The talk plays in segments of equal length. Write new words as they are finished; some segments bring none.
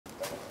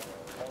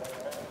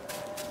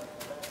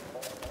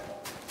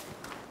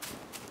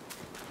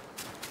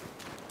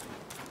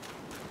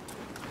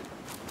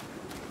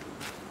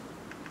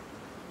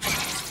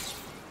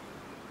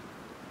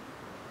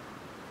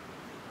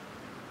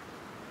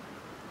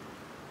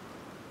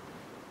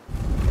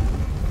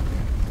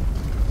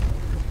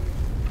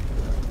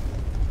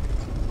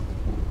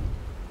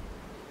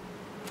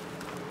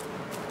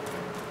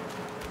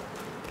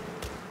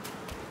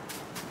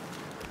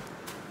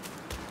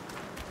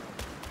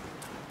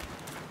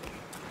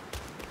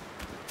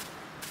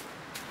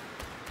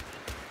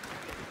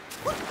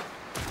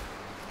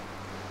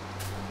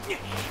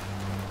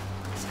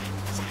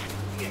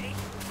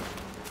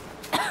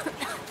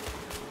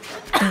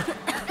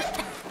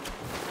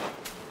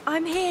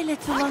here,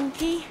 little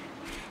monkey.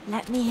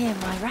 Let me hear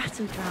my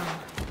rattle-drum.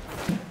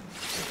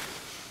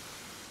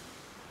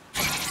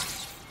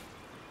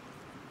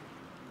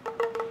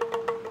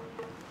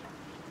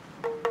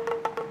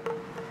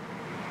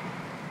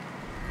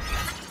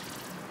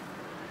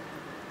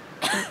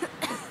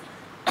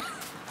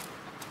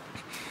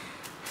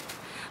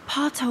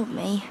 Pa told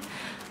me,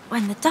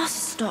 when the dust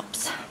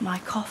stops, my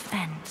cough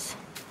ends.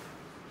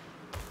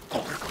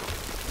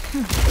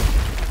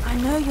 I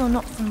know you're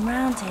not from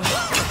round here.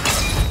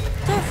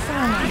 Don't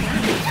frown at me.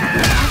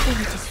 Our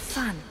village is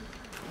fun.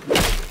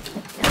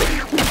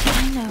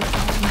 I know an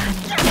old man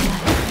in the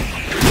well.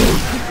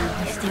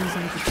 He steals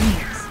all the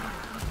drinks.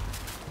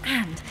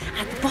 And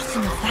at the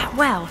bottom of that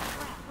well,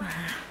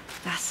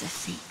 that's a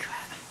secret.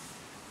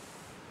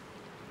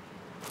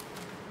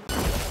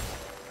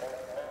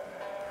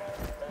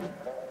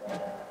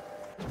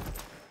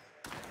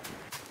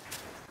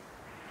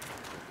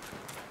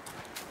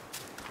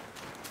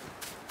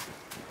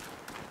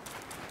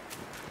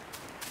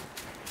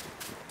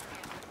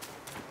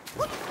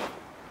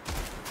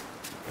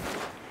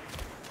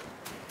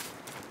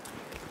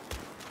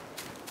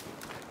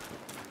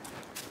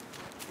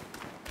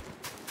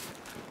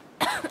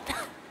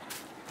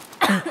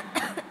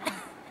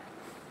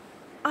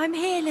 I'm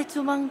here,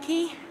 little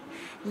monkey.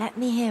 Let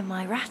me hear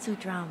my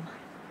rattle-drum.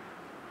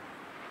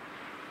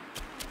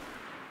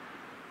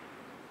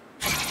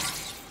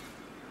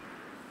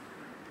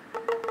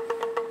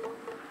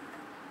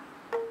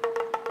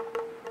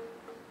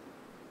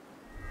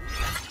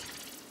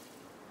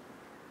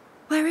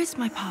 Where is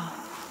my pa?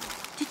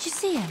 Did you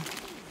see him?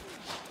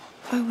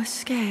 I was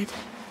scared.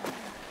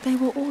 They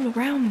were all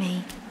around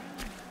me.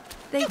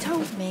 They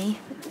told me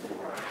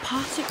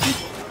Pa took me.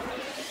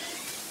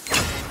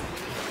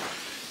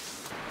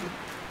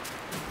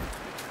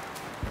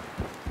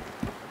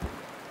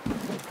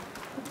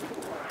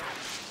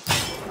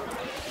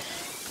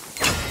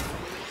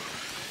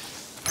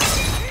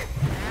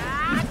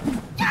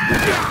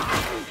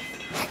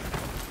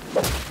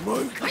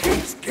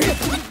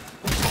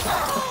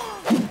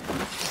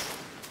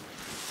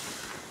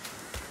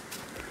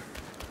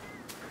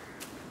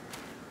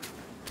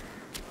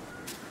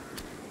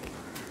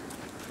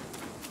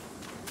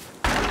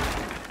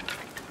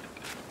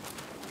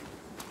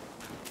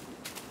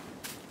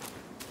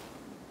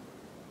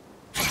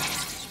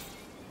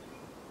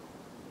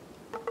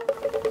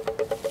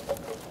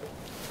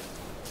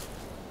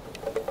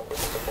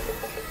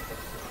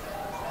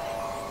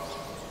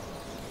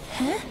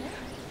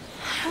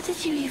 How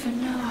did you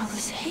even know I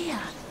was here?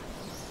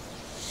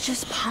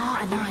 Just Pa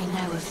and I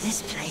know of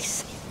this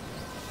place.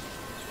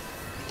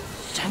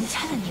 Don't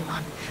tell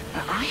anyone,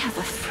 but I have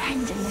a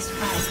friend in this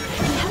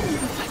row. He helped me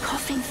with my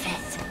coughing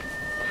fit.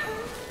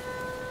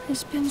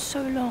 It's been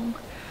so long.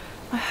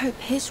 I hope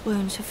his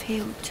wounds have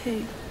healed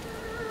too.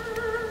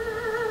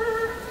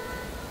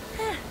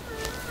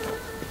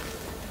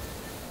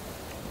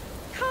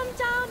 Come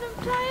down and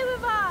play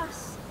with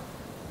us!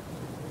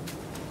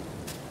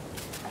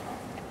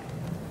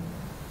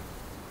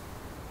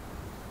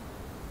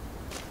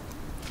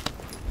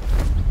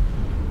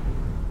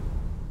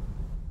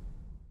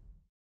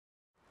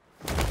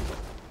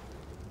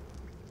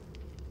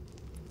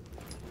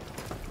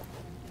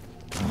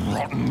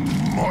 Rotten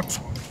mutt!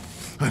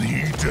 And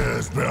he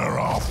dares bear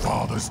our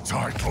father's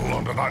title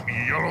under that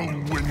yellow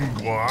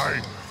wind,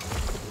 why?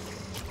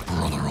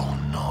 Brother or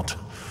not,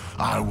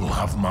 I will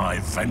have my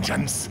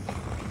vengeance.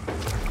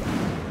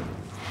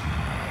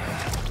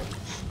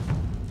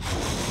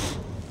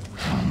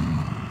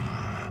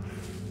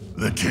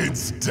 The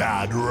kid's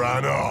dad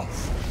ran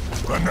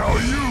off, and now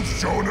you've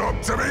shown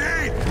up to be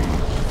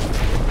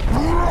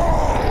eaten!